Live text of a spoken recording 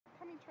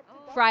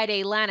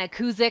Friday, Lana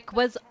Kuzik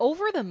was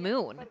over the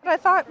moon. I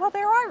thought, well,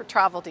 there are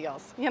travel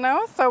deals,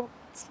 so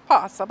it's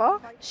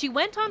possible. She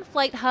went on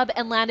Flight Hub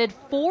and landed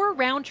 4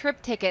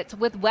 round-trip tickets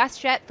with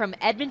WestJet from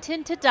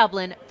Edmonton to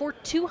Dublin for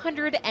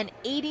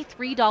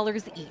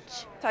 $283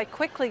 each. I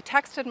quickly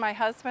texted my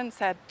husband,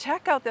 said,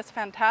 check out this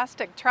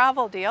fantastic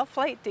travel deal,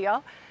 flight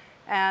deal.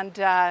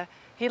 And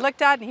he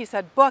looked at it and he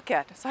said, book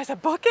it. So I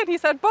said, book it? He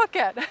said, book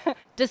it.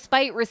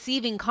 Despite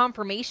receiving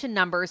confirmation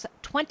numbers,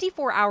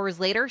 24 hours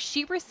later,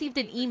 she received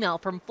an email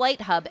from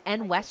Flight Hub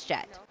and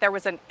WestJet. There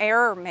was an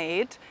error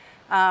made,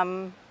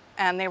 and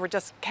they were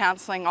just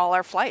canceling all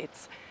our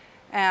flights.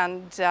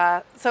 And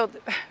so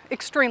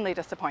extremely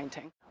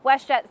disappointing.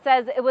 WestJet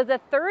says it was a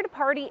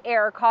third-party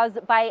error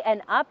caused by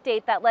an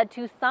update that led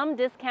to some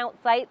discount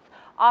sites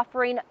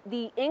offering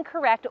the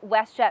incorrect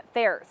WestJet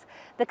fares.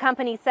 The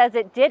company says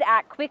it did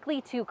act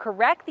quickly to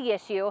correct the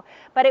issue,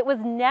 but it was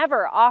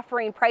never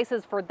offering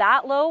prices for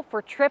that low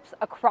for trips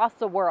across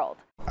the world.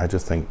 I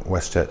just think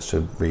WestJet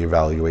should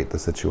reevaluate the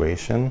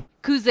situation.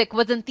 Kuzik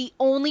wasn't the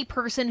only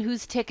person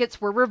whose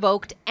tickets were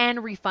revoked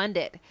and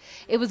refunded.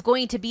 It was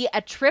going to be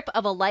a trip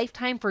of a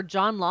lifetime for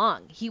John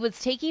Long. He was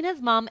taking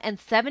his mom and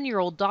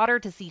 7-year-old daughter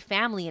to see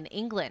family in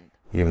England.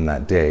 Even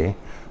that day,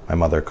 my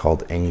mother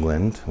called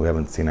England. We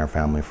haven't seen our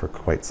family for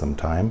quite some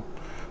time,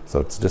 so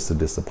it's just a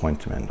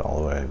disappointment all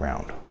the way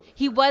around.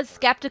 He was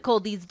skeptical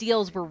these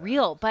deals were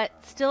real,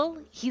 but still,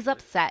 he's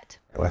upset.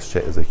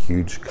 WestJet is a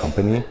huge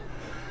company,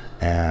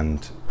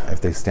 and if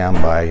they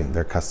stand by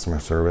their customer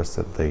service,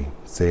 that they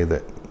say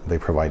that they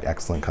provide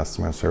excellent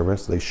customer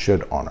service, they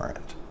should honor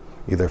it.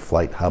 Either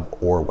Flight Hub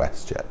or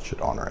WestJet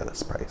should honor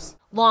this price.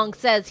 Long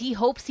says he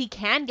hopes he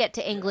can get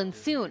to England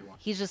soon.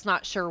 He's just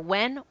not sure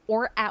when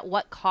or at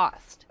what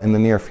cost. In the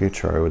near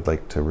future, I would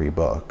like to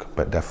rebook,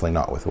 but definitely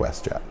not with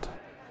WestJet.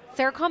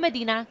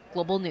 Komadina,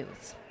 Global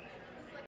News.